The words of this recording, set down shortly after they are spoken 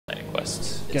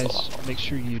Guys, make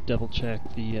sure you double check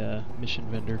the mission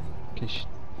vendor in case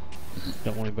you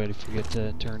don't want anybody to forget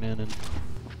to turn in. And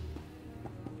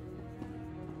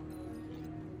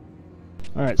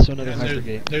all right, so another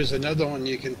Hypergate. There's another one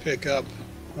you can pick up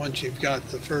once you've got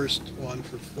the first one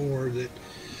for 4. That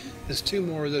there's 2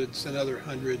 more that it's another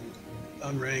 100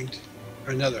 unranked,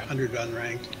 or another 100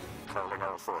 unranked. Calling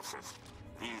all forces.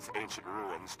 These ancient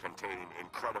ruins contain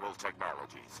incredible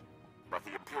technologies, but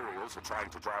the Imperials are trying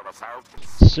to drive us out.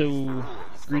 So,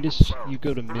 Gretus, you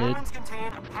go to mid.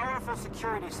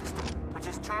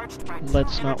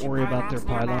 Let's not worry about their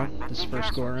pylon this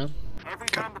first go around.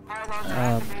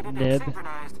 Neb,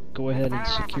 go ahead and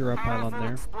secure our pylon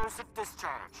there.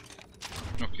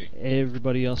 Okay.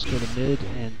 Everybody else go to mid,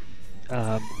 and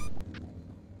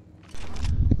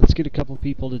let's get a couple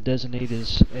people to designate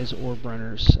as orb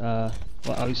runners.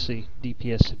 Well, obviously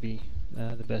DPS would be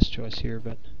the best choice here,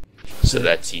 but so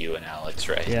that's you and Alex,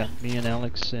 right? Yeah, me and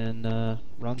Alex and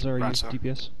Ronza, are you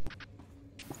DPS?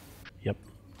 Yep.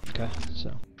 Okay,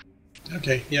 so.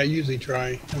 Okay, yeah, I usually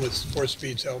try, and with 4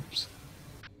 speeds helps.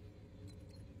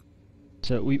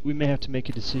 So we may have to make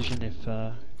a decision if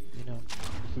you know,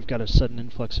 if we've got a sudden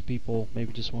influx of people,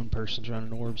 maybe just one person's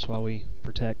running orbs while we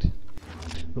protect.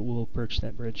 But we'll approach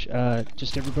that bridge.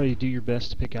 Just everybody do your best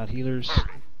to pick out healers,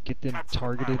 get them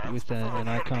targeted with an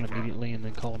icon immediately, and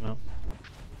then call them out.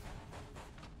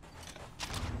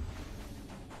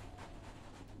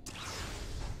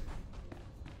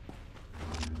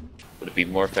 Would it be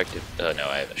more effective? No,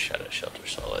 I have a shadow shelter,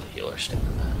 so I'll let a healer stick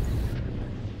with that.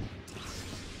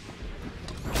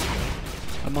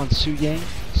 I'm on Su Yang,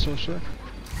 sorcerer.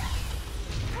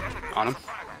 On him.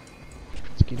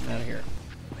 Let's get him out of here.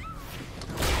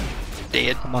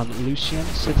 Dead. I'm on Lucian,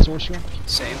 Sith sorcerer.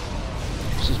 Same.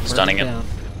 Just stunning him. Down.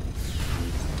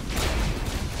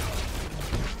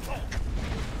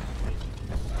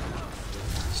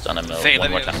 Stun him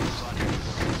Failing one more time.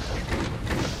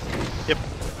 Yep.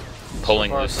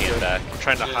 Pulling Lucian back.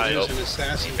 Trying to hide. There's an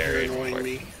assassin here buried annoying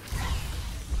me.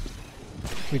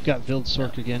 We've got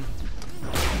Vildsork again.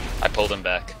 I pulled him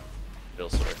back.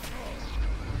 Vilsor.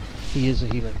 He is a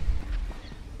healer.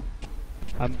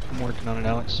 I'm working on it,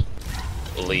 Alex.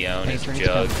 Leon is Paint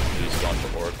Jug, train's who's going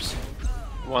for orbs.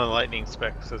 One of the lightning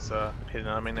specs is hitting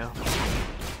on me now.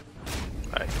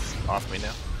 Alright, it's off me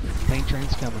now. Paint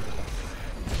train's coming.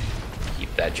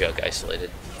 Keep that Jug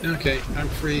isolated. Okay, I'm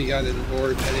free, got an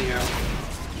orb heading out.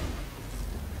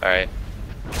 Alright.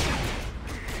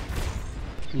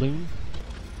 Loon?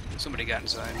 Somebody got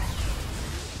inside.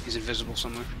 He's invisible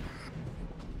somewhere.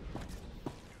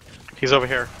 He's over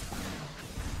here.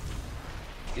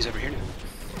 He's over here now.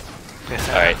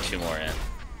 Alright, 2 more in.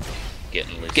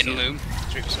 Getting Lucian. Getting Loom.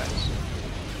 3 beside us.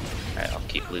 Alright, I'll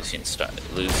keep Lucian stunned.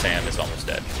 Sam is almost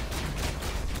dead.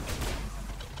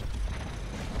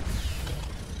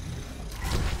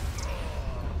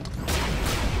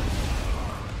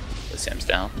 Sam's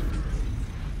down.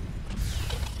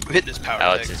 I'm hitting this power.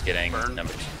 Alex deck. is getting Burn.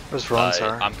 number 2. Where's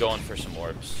Ronza? I'm going for some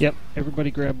orbs. Yep, everybody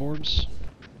grab orbs.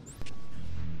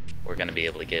 We're going to be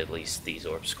able to get at least these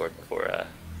orbs scored before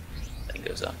thing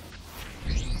goes up.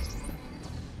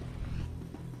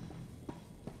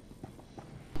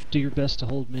 Do your best to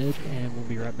hold mid, and we'll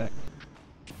be right back.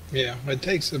 Yeah, it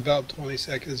takes about 20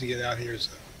 seconds to get out here,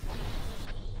 so.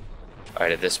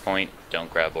 Alright, at this point, don't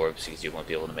grab orbs because you won't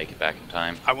be able to make it back in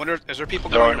time. I wonder, is there people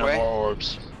There are going no away? more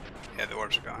orbs. Yeah, the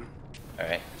orbs are gone.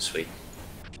 Alright, sweet.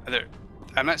 Are there,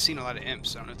 I'm not seeing a lot of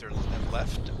imps. I don't know if they're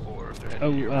left or if they're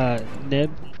heading your way. Oh,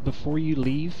 Neb, before you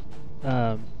leave,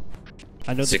 I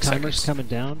know the 6 timer's seconds. coming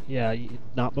down. Yeah,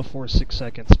 not before 6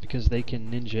 seconds because they can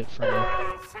ninja it from you.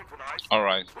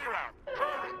 Alright.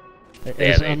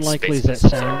 As unlikely as that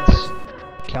sounds,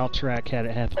 Caltrack had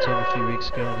it happen to him a few weeks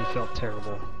ago and he felt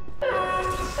terrible.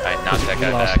 Alright, knock that We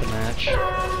guy lost back. the match.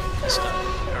 It's done.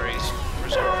 Or he's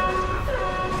reserved.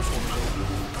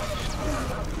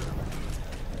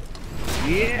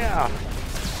 Yeah!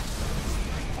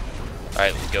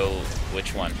 Alright, let's go.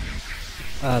 Which one?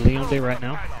 Leonde right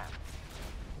now.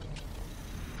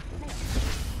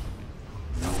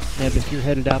 Neb, if you're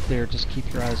headed out there, just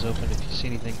keep your eyes open. If you see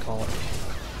anything, call it.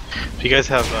 If you guys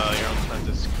have your own time,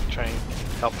 just try and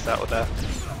help us out with that.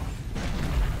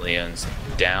 Leon's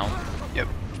down. Yep.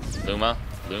 Loom, I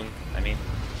mean.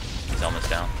 He's almost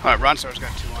down. Alright, Ronstar's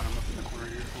got 2 on him up in the corner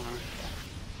here. Hold on.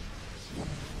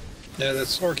 Yeah, that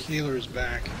Sork healer is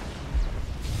back.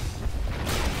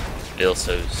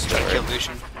 Vilso's Try to kill stored.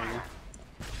 Lucian. There you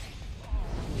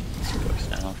go. Goes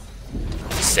down.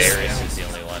 Ceres is the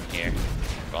only one here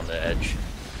on the edge.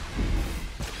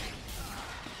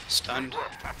 Stunned.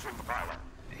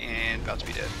 And about to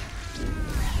be dead.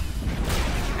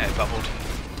 And bubbled.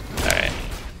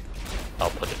 I'll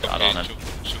put a dot on him.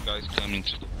 Two guys coming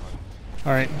to the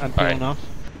Alright, I'm peeling Alright. off.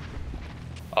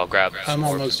 I'll grab I'm some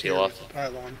orbs and almost peel here off. with the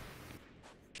pylon.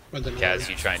 With the Kaz, Nord.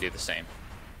 you try and do the same.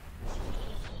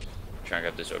 Try and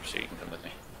grab this orb so you can come with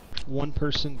me. One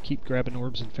person keep grabbing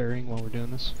orbs and ferrying while we're doing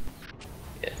this.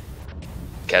 Yeah.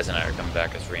 Kaz and I are coming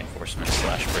back as reinforcements /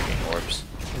 breaking orbs.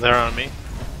 They're on me.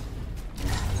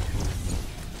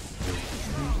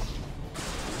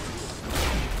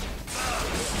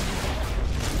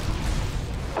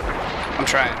 I'm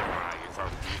trying.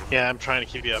 Yeah, I'm trying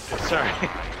to keep you up. Sorry.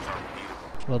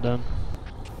 Well done.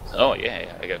 Oh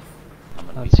yeah, I got. I'm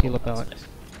gonna Let's be heal up That's Alex.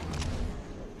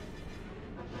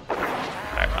 nice.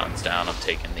 Alright, round's down. I'm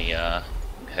taking the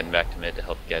heading back to mid to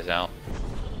help you guys out.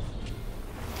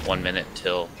 1 minute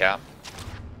till cap.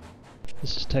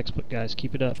 This is textbook, guys.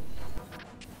 Keep it up.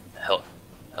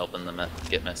 Helping them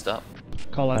get messed up.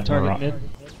 Call out That target Marau- mid.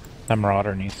 That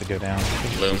Marauder needs to go down.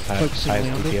 Loom. He's high Focusing highest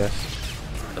around it.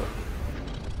 DPS.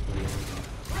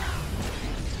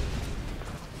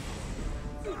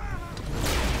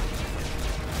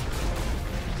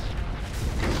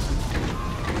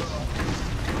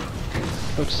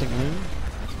 Focusing loom.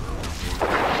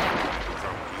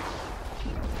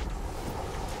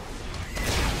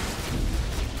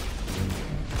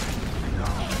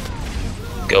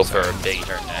 Go for a big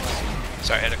turn next.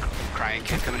 Sorry, I had a crying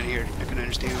kid coming in here. I couldn't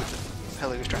understand what the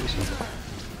hell he was trying to say.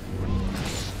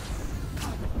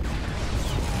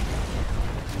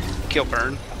 Kill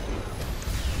burn.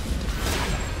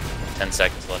 10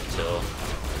 seconds left till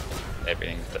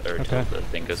everything, or till Okay. the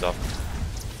thing goes off.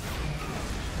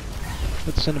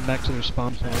 Let's send them back to their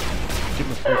spawn point. Give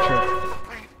them a full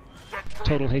trip.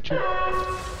 Total hatred.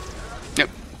 Yep.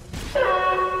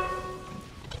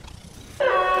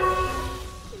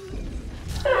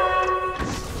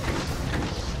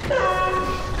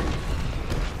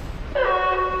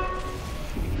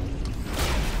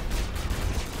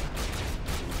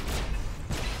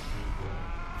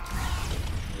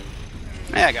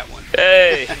 Yeah, I got one.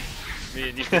 Hey! Me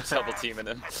and you were double teaming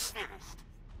him.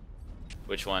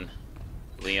 Which one?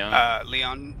 Leon?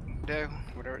 Leon Do,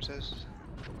 whatever it says.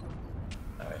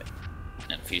 Alright.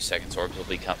 In a few seconds, orbs will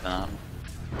be coming on.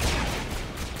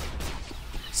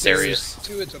 Serious. There's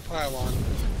two at the pylon.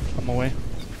 I'm away.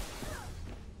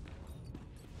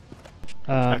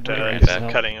 After we're gonna right need just some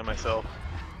help. cutting it myself.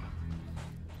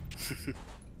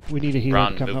 We need a healer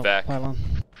Ron, to come move help back. pylon.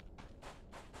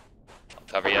 I'll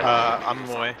cover you. I'm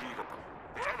away.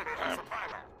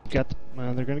 Got the,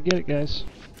 they're gonna get it, guys.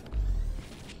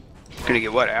 Gonna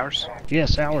get what, ours?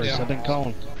 Yes, ours. Yeah. I didn't call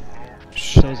him.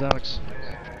 So is Alex.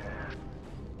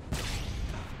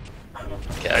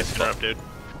 Okay, Nice drop, dude.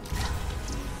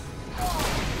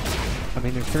 I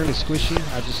mean, they're fairly squishy.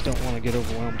 I just don't want to get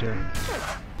overwhelmed here.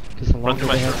 Because the Run longer through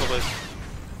my they have, circle, please.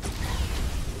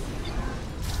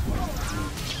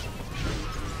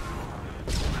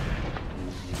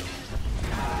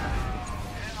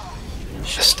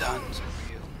 Stuns.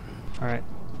 all right,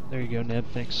 there you go, Neb.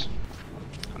 Thanks.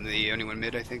 I'm the only one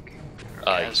mid, I think. Or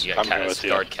Kaz. you got I'm here Kaz. with you.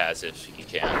 Guard Kaz if you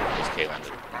can. Because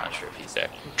Kalen, I'm not sure if he's there.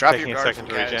 Drop Taking your a guard second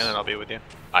from to regen Kaz. and I'll be with you.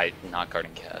 I'm not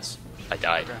guarding Kaz. I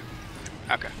died.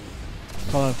 Okay.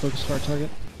 Call out a focus fire target.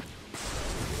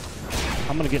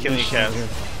 I'm gonna get Killing loose you, Kaz. over here.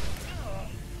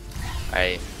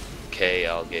 Alright. Okay,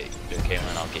 I'll get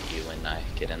Kalen, I'll get you when I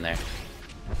get in there.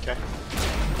 Okay.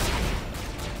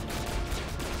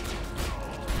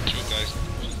 two guys.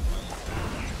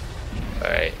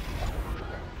 Alright.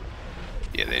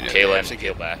 Yeah, they know. Kalen,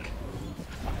 peel back.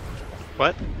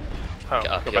 What? Oh,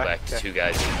 go Peel back to Okay. 2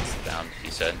 guys down,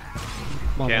 you said.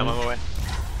 Come on, Okay, I'm man. on my way.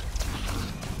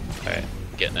 Alright,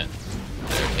 getting it.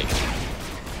 They're taking it.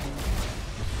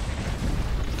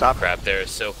 Stop. Crap, they're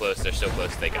so close,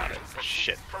 they got it.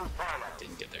 Shit.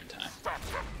 Didn't get there in time.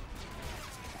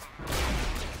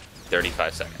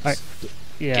 35 seconds. All right.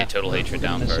 Yeah. Get total we're hatred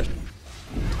gonna down miss first. it.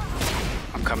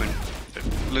 I'm coming. But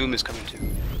Loom is coming too.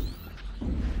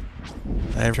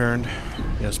 I have turned.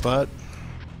 Yeah, spot.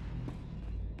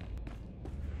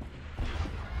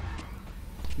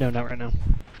 No, not right now.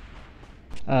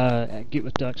 Get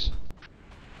with ducks.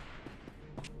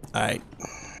 Alright.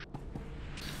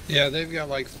 Yeah, they've got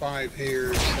like 5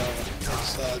 here, so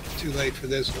it's too late for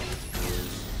this one.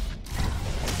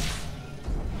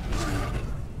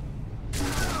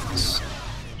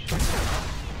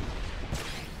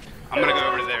 I'm gonna go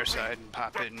over to their side and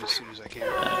pop it in as soon as I can.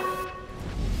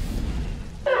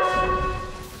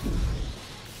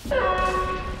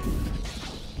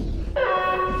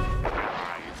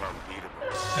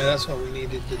 Yeah, that's what we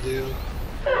needed to do.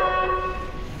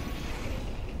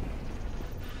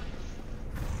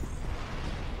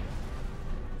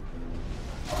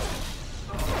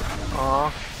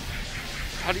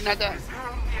 How do you not die?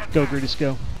 Go, Greedus,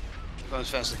 go. Go as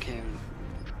fast as I can.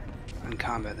 And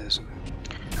combat this.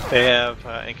 They have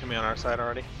incoming on our side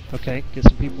already. Okay, get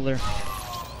some people there.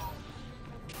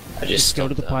 I just Go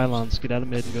to the stumped them. pylons. Get out of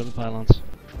mid and go to the pylons.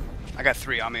 I got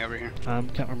 3 on me over here. I'm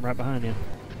right behind you.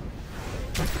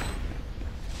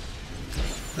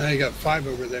 Now you got 5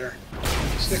 over there.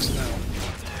 6 now.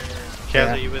 Kaz,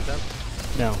 Yeah. are you with them?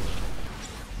 No.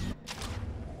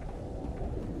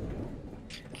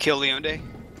 Kill Leonde.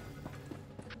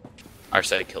 Our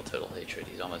side killed Total Hatred.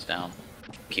 He's almost down.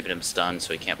 Keeping him stunned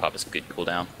so he can't pop his good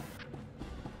cooldown.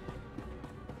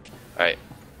 Alright.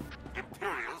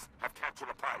 Imperials have captured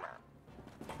a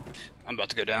pylon. I'm about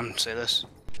to go down. Say this.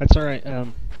 That's alright.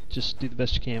 Just do the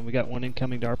best you can. We got one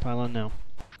incoming to our pylon now.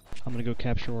 I'm gonna go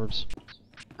capture orbs.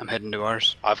 I'm heading to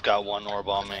ours. I've got 1 orb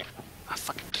on me. I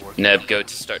fucking work. Neb, go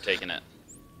to start taking it.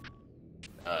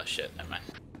 Shit, never mind.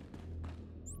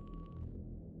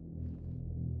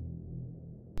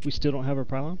 We still don't have our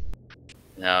pylon?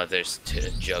 No, there's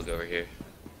a jug over here.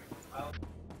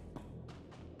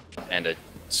 And a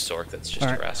Sork that's just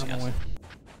Alright, harassing I'm us. away.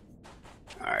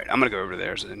 Alright, I'm gonna go over to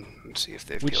theirs then and see if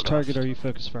they've Which peeled target off. are you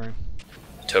focused firing?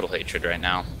 Total Hatred right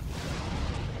now.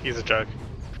 He's a jug.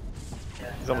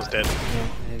 He's almost dead. No,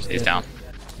 He's dead. down.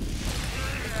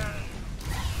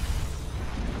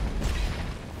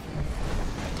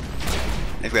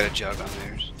 They've got a jug on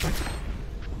theirs.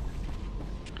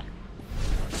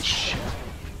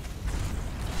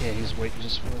 Yeah, he's waiting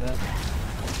just for that.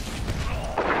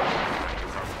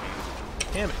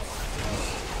 Damn it.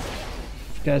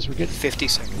 Guys, we're getting 50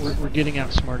 seconds. we're getting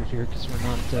outsmarted here because we're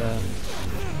not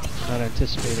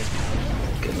anticipating.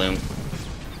 Good loom.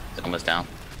 He's almost down.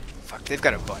 Fuck, they've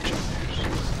got a bunch on theirs.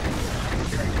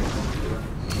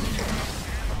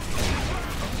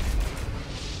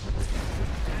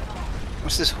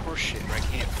 What's this horse shit where I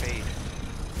can't fade?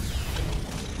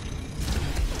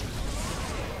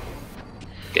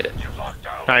 Get it.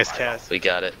 Nice, Kaz. We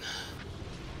got it.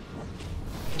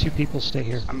 2 people stay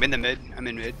here. I'm in the mid. I'm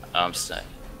in mid. I'm set.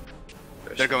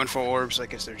 They're going for orbs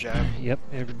like it's their job. Yep,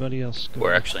 everybody else go.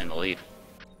 We're actually in the lead.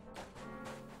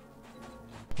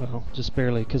 Well, just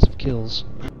barely because of kills.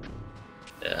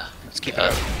 Yeah. Let's keep it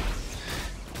up.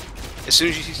 As soon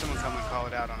as you see someone coming, call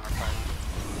it out on our pylon.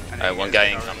 Alright, one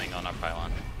guy incoming on our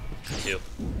pylon. 2. 2.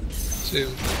 2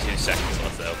 seconds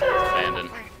left though. Abandoned.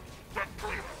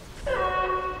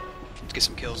 Let's get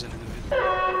some kills in the mid.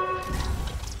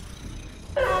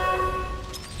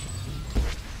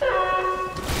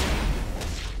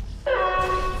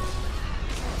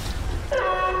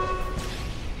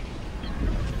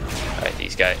 Alright,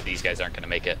 these guys aren't gonna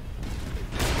make it.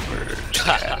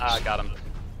 I got him.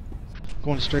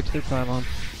 Going straight to their pylon.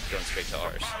 Going straight to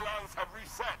ours. Pylons have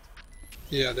reset.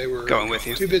 Yeah, they were Going with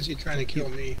you. too busy trying to kill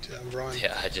me to run.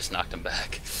 Yeah, I just knocked him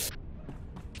back.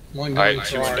 One going Alright,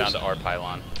 to we're down ours. to our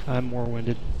pylon. I'm more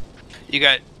winded. You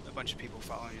got a bunch of people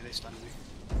following you. They stunned me.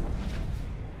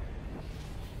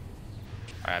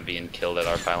 Alright, I'm being killed at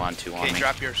our pylon. 2 on Okay, me.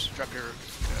 drop your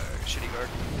shitty guard,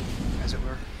 as it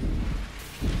were.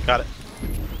 Got it.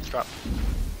 Drop.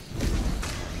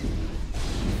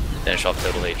 Finish off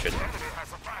Total Hatred.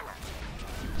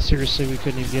 Seriously, we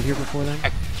couldn't even get here before then?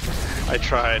 I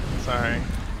tried. Sorry.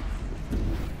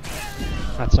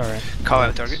 That's alright. Call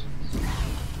out a target.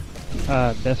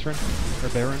 Bethrin? Or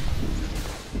Baron?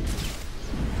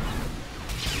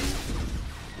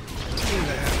 Seem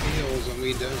to have heals and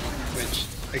we don't, which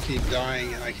I keep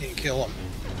dying and I can't kill them.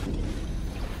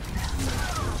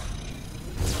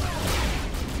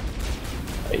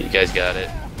 Alright, you guys got it.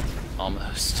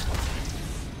 Almost.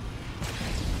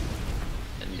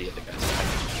 And the other guy's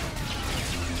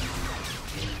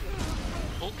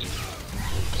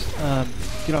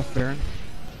Get off Baron.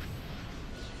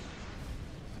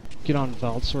 Get on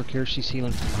Valdsork here, she's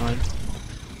healing from behind.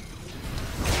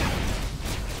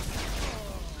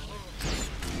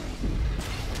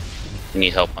 We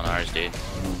need help on ours, dude.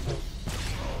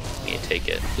 We need to take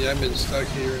it. Yeah, I've been stuck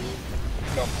here and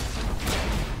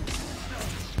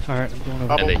Alright, I'm going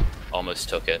over. And they almost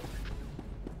took it.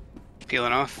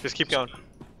 Peeling off. Just keep going.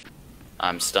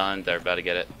 I'm stunned. They're about to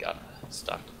get it. Got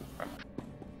stuck.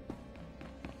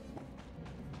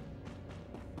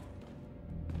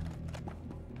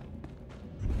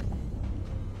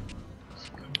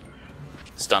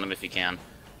 Stun him if you can.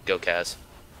 Go, Kaz.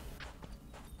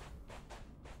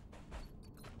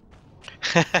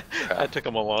 That took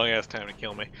him a long ass time to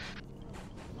kill me.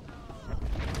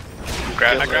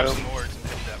 I grabbed some wards and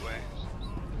headed that way.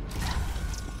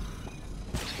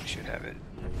 We should have it.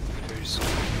 There's...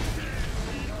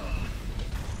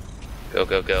 Go,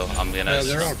 go, go. I'm gonna.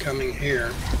 they're all coming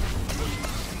here.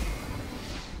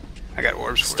 I got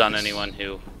orbs. for Stun this. anyone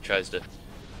who tries to.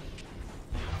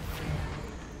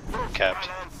 Capped.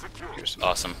 Here's some,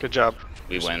 Awesome. Good job.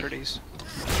 We here's some win. pretties.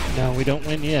 No, we don't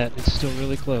win yet. It's still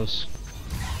really close.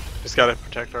 Just gotta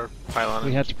protect our pylon. We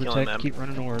and have to keep killing protect, them. keep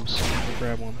running orbs. We'll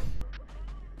grab one.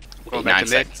 Going back 9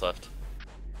 to mid. seconds left.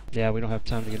 Yeah, we don't have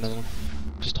time to get another one.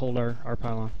 Just hold our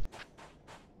pylon.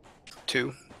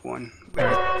 2, 1.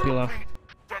 Alright, peel off.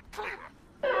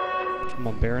 Come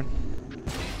on, Baron.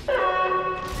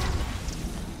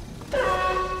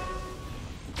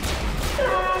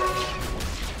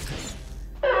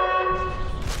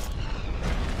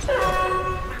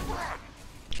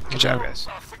 Good job, guys.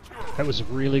 That was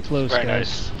really close, Very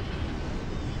guys. nice.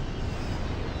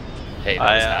 Hey,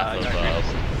 that was half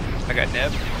of I got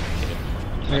Neb.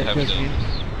 Alright, have guys, the- you-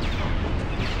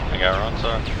 I got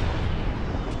Rontar.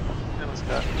 Yeah, let's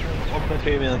go.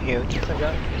 1.3 million huge. I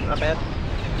got not bad.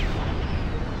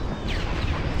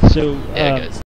 So, Yeah, guys.